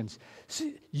conversations.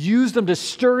 Use them to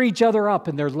stir each other up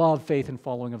in their love, faith, and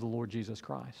following of the Lord Jesus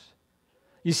Christ.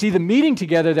 You see, the meeting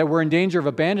together that we're in danger of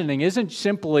abandoning isn't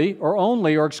simply or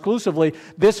only or exclusively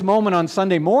this moment on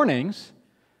Sunday mornings.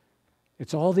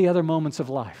 It's all the other moments of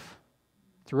life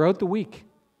throughout the week.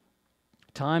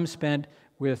 Time spent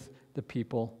with the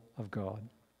people of God.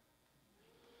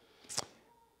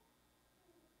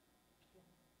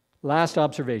 Last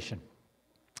observation.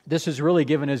 This is really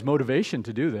given as motivation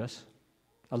to do this,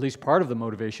 at least part of the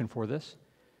motivation for this.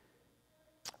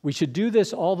 We should do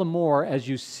this all the more as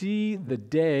you see the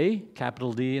day,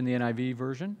 capital D in the NIV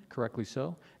version, correctly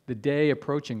so, the day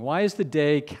approaching. Why is the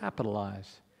day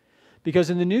capitalized?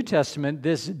 Because in the New Testament,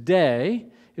 this day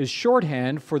is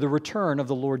shorthand for the return of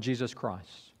the Lord Jesus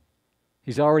Christ.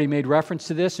 He's already made reference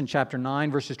to this in chapter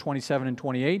 9, verses 27 and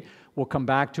 28. We'll come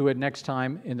back to it next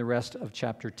time in the rest of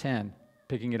chapter 10,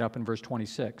 picking it up in verse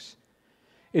 26.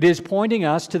 It is pointing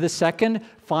us to the second,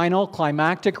 final,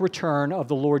 climactic return of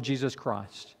the Lord Jesus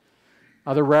Christ.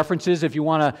 Other references, if you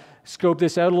want to scope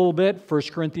this out a little bit, 1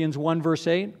 Corinthians 1, verse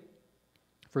 8,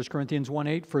 1 Corinthians 1,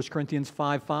 8, 1 Corinthians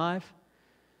 5, 5,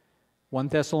 1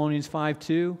 Thessalonians 5,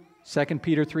 2, 2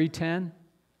 Peter 3, 10.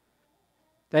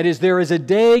 That is, there is a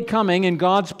day coming in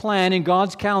God's plan, in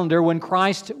God's calendar, when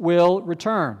Christ will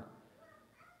return.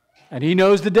 And He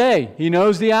knows the day. He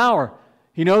knows the hour.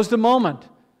 He knows the moment.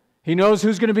 He knows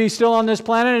who's going to be still on this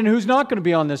planet and who's not going to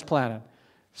be on this planet.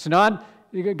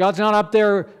 God's not up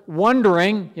there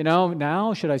wondering,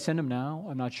 now, should I send him now?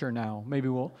 I'm not sure now. Maybe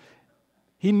we'll.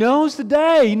 He knows the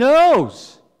day. He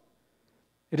knows.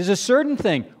 It is a certain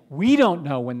thing. We don't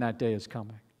know when that day is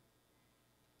coming.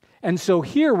 And so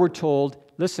here we're told,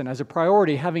 listen, as a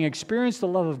priority, having experienced the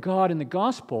love of God in the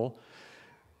gospel,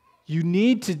 you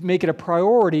need to make it a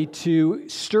priority to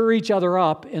stir each other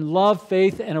up in love,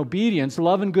 faith, and obedience,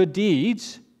 love and good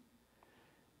deeds.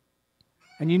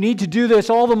 And you need to do this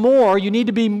all the more. You need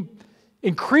to be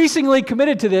increasingly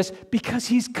committed to this because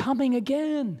He's coming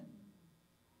again.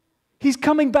 He's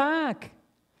coming back.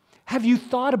 Have you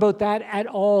thought about that at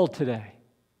all today?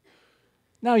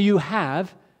 Now you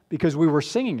have, because we were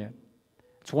singing it.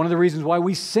 It's one of the reasons why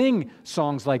we sing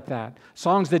songs like that.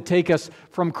 Songs that take us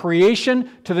from creation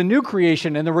to the new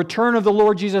creation and the return of the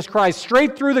Lord Jesus Christ,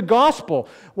 straight through the gospel.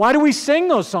 Why do we sing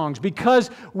those songs? Because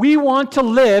we want to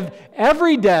live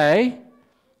every day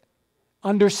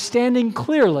understanding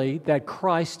clearly that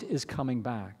Christ is coming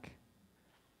back.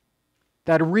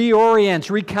 That reorients,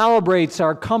 recalibrates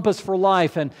our compass for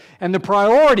life and the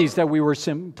priorities that we were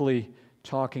simply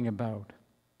talking about.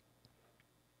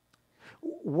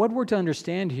 What we're to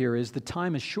understand here is the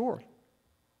time is short.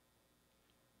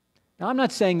 Now, I'm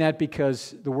not saying that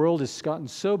because the world has gotten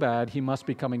so bad, He must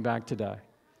be coming back today.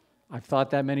 I've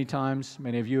thought that many times.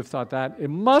 Many of you have thought that. It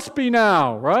must be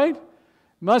now, right?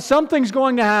 Something's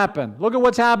going to happen. Look at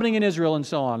what's happening in Israel and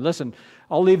so on. Listen,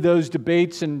 I'll leave those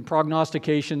debates and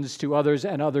prognostications to others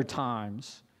and other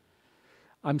times.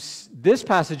 This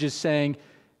passage is saying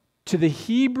to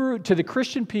the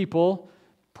Christian people,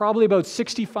 probably about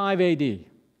 65 AD, a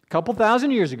couple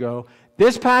thousand years ago,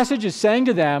 this passage is saying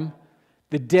to them,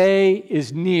 the day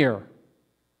is near.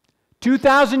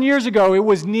 2,000 years ago, it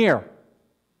was near.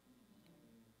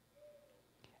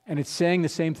 And it's saying the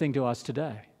same thing to us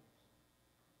today.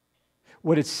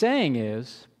 What it's saying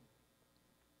is,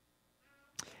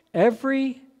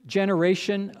 every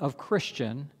generation of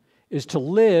Christian is to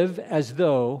live as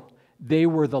though they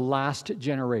were the last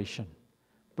generation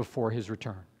before His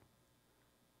return.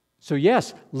 So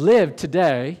yes, live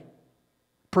today,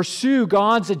 pursue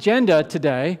God's agenda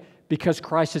today because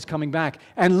Christ is coming back,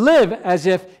 and live as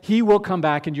if He will come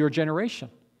back in your generation.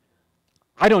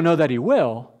 I don't know that He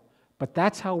will, but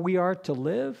that's how we are to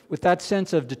live, with that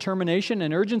sense of determination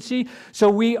and urgency. So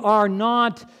we are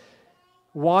not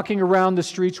walking around the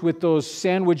streets with those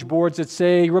sandwich boards that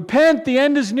say, repent, the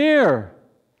end is near.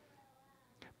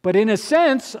 But in a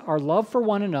sense, our love for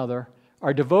one another,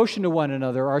 our devotion to one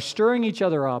another, our stirring each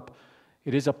other up,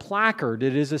 it is a placard,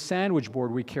 it is a sandwich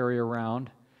board we carry around,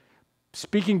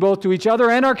 speaking both to each other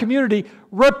and our community,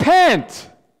 repent!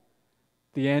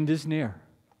 The end is near.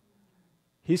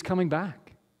 He's coming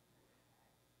back.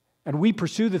 And we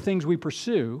pursue the things we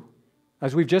pursue,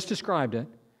 as we've just described it,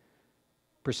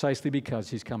 precisely because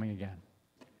He's coming again.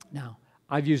 Now,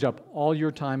 I've used up all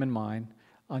your time and mine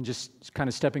on just kind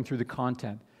of stepping through the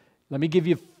content. Let me give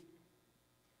you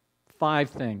 5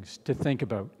 things to think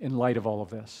about in light of all of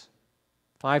this.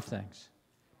 5 things.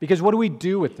 Because what do we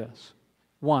do with this?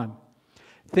 1,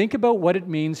 Think about what it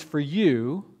means for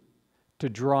you to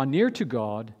draw near to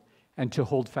God and to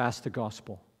hold fast the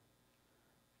gospel.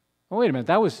 Oh, wait a minute,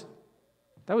 that was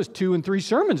 2 and 3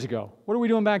 sermons ago. What are we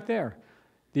doing back there?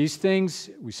 These things,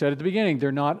 we said at the beginning,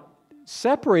 they're not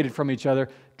separated from each other.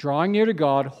 Drawing near to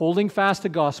God, holding fast the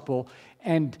gospel,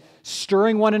 and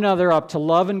stirring one another up to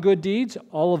love and good deeds,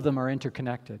 all of them are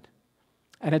interconnected.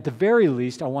 And at the very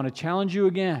least, I want to challenge you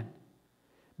again.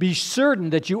 Be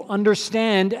certain that you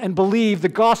understand and believe the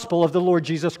gospel of the Lord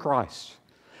Jesus Christ.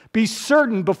 Be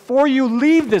certain before you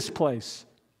leave this place.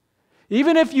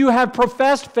 Even if you have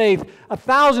professed faith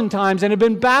 1,000 times and have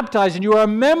been baptized and you are a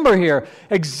member here,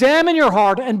 examine your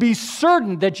heart and be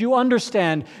certain that you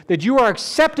understand that you are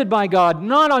accepted by God,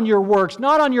 not on your works,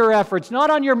 not on your efforts, not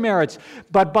on your merits,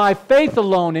 but by faith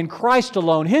alone, in Christ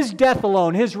alone, His death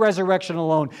alone, His resurrection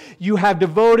alone. You have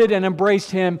devoted and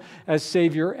embraced Him as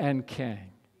Savior and King.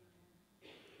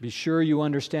 Be sure you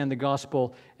understand the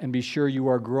gospel and be sure you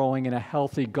are growing in a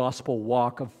healthy gospel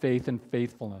walk of faith and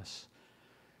faithfulness.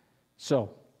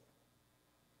 So,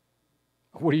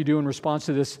 what do you do in response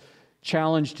to this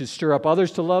challenge to stir up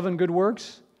others to love and good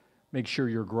works? Make sure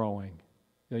you're growing.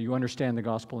 You understand the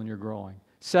gospel and you're growing.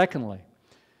 Secondly,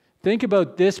 think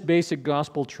about this basic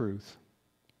gospel truth.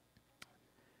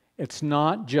 It's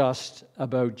not just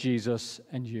about Jesus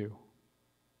and you.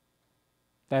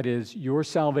 That is, your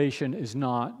salvation is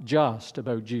not just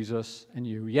about Jesus and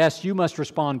you. Yes, you must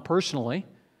respond personally.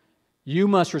 You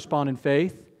must respond in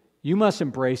faith. You must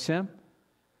embrace Him.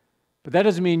 But that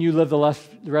doesn't mean you live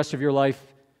the rest of your life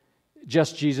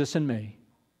just Jesus and me.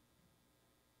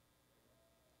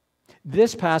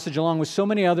 This passage, along with so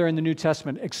many other in the New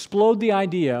Testament, explode the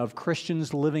idea of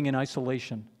Christians living in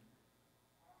isolation.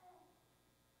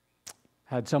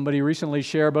 Had somebody recently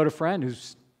share about a friend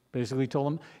who's basically told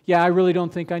them, yeah, I really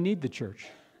don't think I need the church.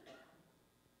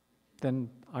 Then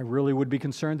I really would be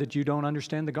concerned that you don't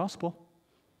understand the gospel.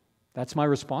 That's my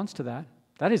response to that.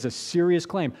 That is a serious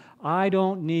claim. I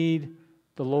don't need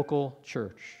the local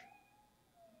church.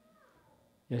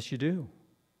 Yes, you do.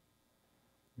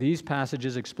 These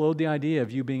passages explode the idea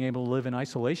of you being able to live in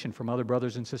isolation from other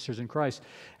brothers and sisters in Christ.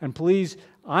 And please,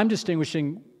 I'm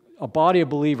distinguishing a body of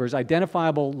believers,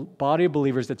 identifiable body of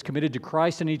believers that's committed to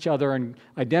Christ and each other and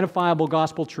identifiable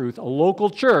gospel truth, a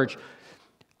local church.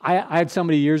 I had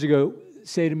somebody years ago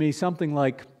say to me something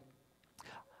like,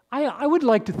 I would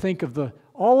like to think of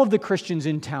all of the Christians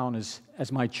in town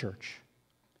as my church.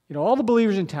 You know, all the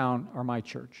believers in town are my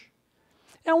church.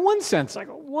 And in one sense, I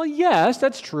go, well, yes,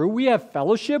 that's true. We have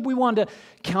fellowship. We want to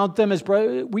count them as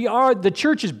brothers. The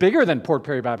church is bigger than Port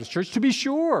Perry Baptist Church, to be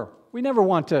sure. We never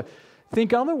want to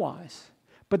think otherwise.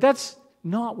 But that's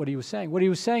not what he was saying. What he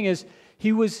was saying is,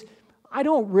 I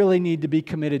don't really need to be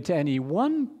committed to any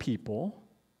one people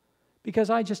because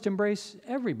I just embrace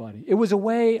everybody. It was a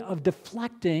way of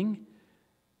deflecting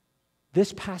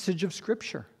this passage of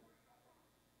Scripture.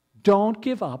 Don't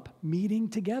give up meeting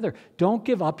together. Don't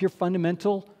give up your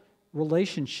fundamental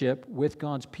relationship with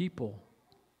God's people.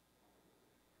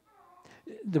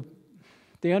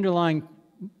 The underlying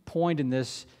point in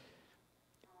this,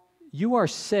 you are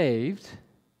saved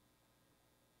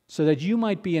so that you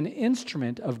might be an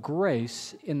instrument of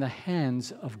grace in the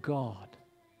hands of God.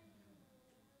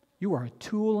 You are a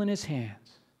tool in His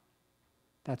hands.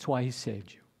 That's why He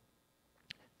saved you.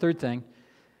 Third thing,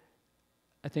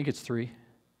 I think it's 3.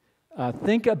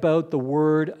 Think about the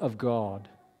Word of God.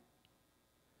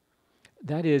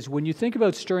 That is, when you think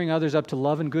about stirring others up to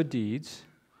love and good deeds,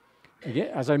 again,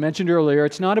 as I mentioned earlier,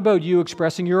 it's not about you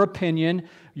expressing your opinion,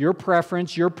 your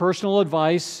preference, your personal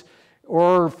advice,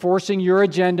 or forcing your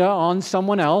agenda on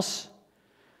someone else.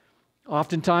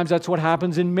 Oftentimes, that's what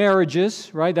happens in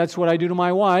marriages, right? That's what I do to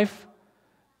my wife.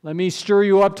 Let me stir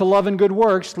you up to love and good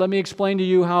works. Let me explain to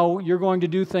you how you're going to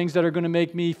do things that are going to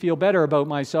make me feel better about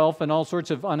myself and all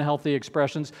sorts of unhealthy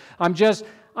expressions. I'm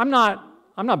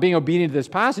not being obedient to this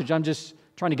passage. I'm just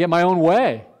trying to get my own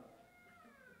way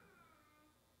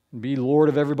and be Lord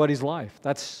of everybody's life.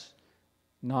 That's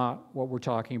not what we're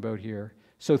talking about here.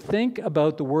 So think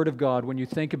about the Word of God when you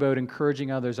think about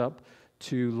encouraging others up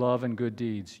to love and good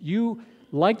deeds. You,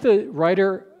 like the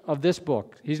writer of this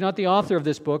book, he's not the author of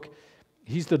this book,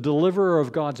 he's the deliverer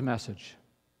of God's message.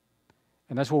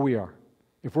 And that's what we are.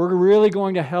 If we're really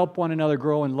going to help one another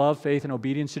grow in love, faith, and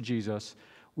obedience to Jesus,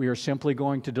 we are simply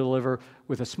going to deliver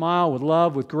with a smile, with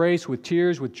love, with grace, with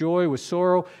tears, with joy, with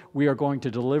sorrow. We are going to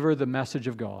deliver the message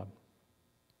of God.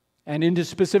 And into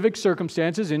specific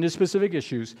circumstances, into specific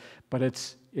issues, but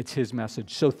it's His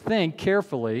message. So think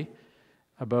carefully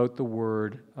about the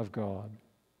Word of God.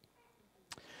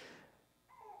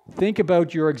 Think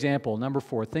about your example. Number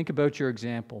 4, think about your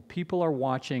example. People are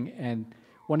watching, and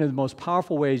one of the most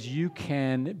powerful ways you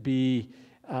can be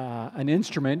an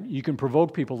instrument, you can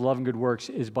provoke people to love and good works,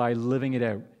 is by living it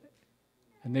out.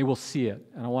 And they will see it.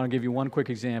 And I want to give you one quick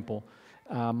example.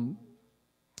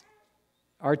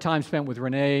 Our time spent with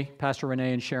Renee, Pastor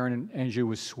Renee and Sharon and Anju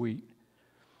was sweet.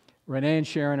 Renee and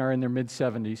Sharon are in their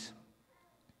mid-70s.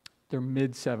 They're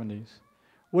mid-70s.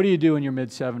 What do you do in your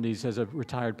mid-70s as a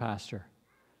retired pastor?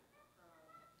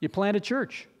 You plant a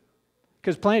church.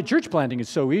 Because church planting is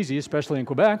so easy, especially in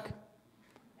Quebec.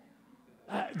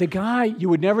 The guy, you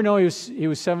would never know he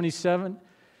was 77.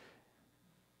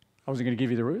 I wasn't going to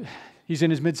give you he's in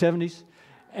his mid-70s.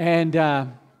 And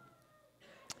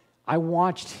I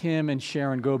watched him and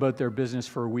Sharon go about their business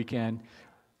for a weekend,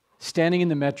 standing in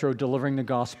the metro, delivering the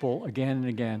gospel again and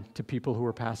again to people who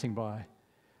were passing by,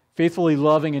 faithfully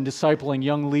loving and discipling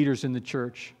young leaders in the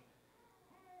church,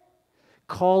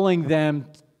 calling them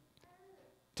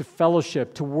to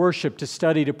fellowship, to worship, to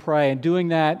study, to pray, and doing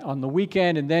that on the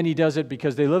weekend. And then he does it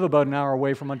because they live about an hour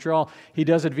away from Montreal. He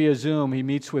does it via Zoom. He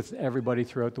meets with everybody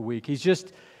throughout the week.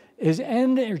 His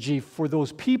energy for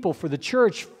those people, for the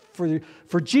church,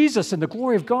 for Jesus and the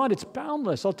glory of God, it's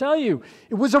boundless. I'll tell you,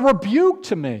 it was a rebuke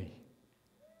to me.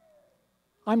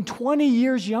 I'm 20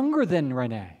 years younger than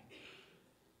Renee.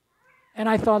 And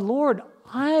I thought, Lord,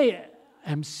 I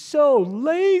am so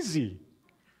lazy.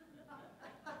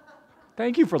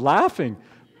 Thank you for laughing.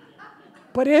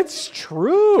 But it's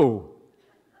true.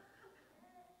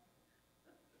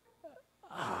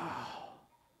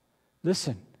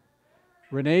 Listen,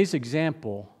 Renee's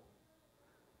example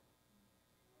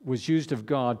was used of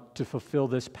God to fulfill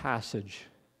this passage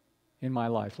in my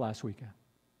life last weekend.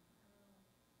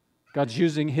 God's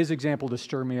using his example to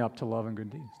stir me up to love and good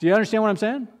deeds. Do you understand what I'm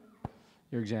saying?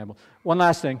 Your example. One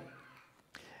last thing.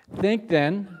 Think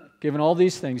then, given all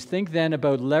these things, think then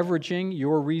about leveraging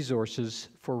your resources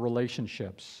for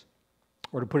relationships.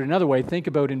 Or to put it another way, think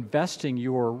about investing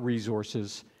your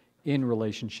resources in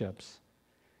relationships.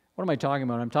 What am I talking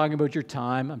about? I'm talking about your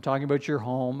time. I'm talking about your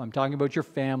home. I'm talking about your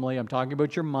family. I'm talking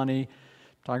about your money.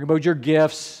 I'm talking about your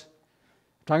gifts.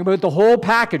 I'm talking about the whole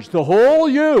package, the whole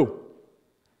you.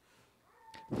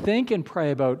 Think and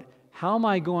pray about, how am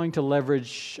I going to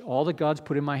leverage all that God's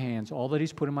put in my hands, all that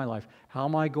he's put in my life? How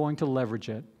am I going to leverage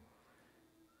it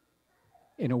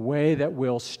in a way that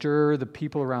will stir the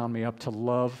people around me up to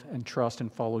love and trust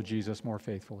and follow Jesus more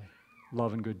faithfully?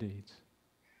 Love and good deeds.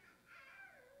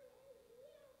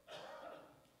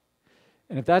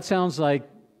 And if that sounds like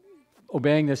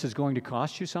obeying this is going to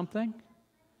cost you something,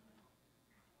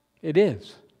 it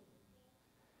is.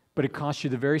 But it costs you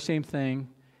the very same thing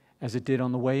as it did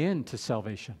on the way into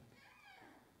salvation.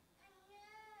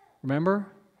 Remember?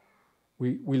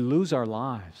 We lose our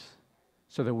lives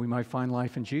so that we might find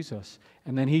life in Jesus.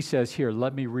 And then he says, here,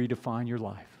 let me redefine your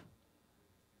life.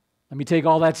 Let me take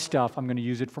all that stuff. I'm going to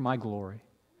use it for my glory.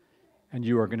 And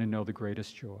you are going to know the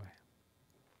greatest joy.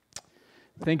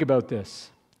 Think about this.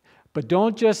 But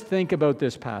don't just think about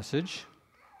this passage.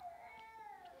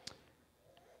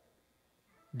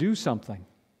 Do something.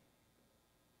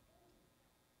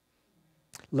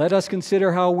 Let us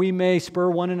consider how we may spur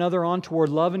one another on toward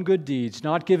love and good deeds,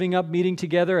 not giving up meeting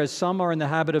together as some are in the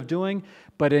habit of doing,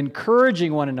 but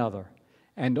encouraging one another,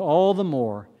 and all the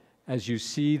more as you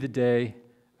see the day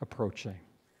approaching.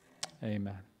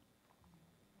 Amen.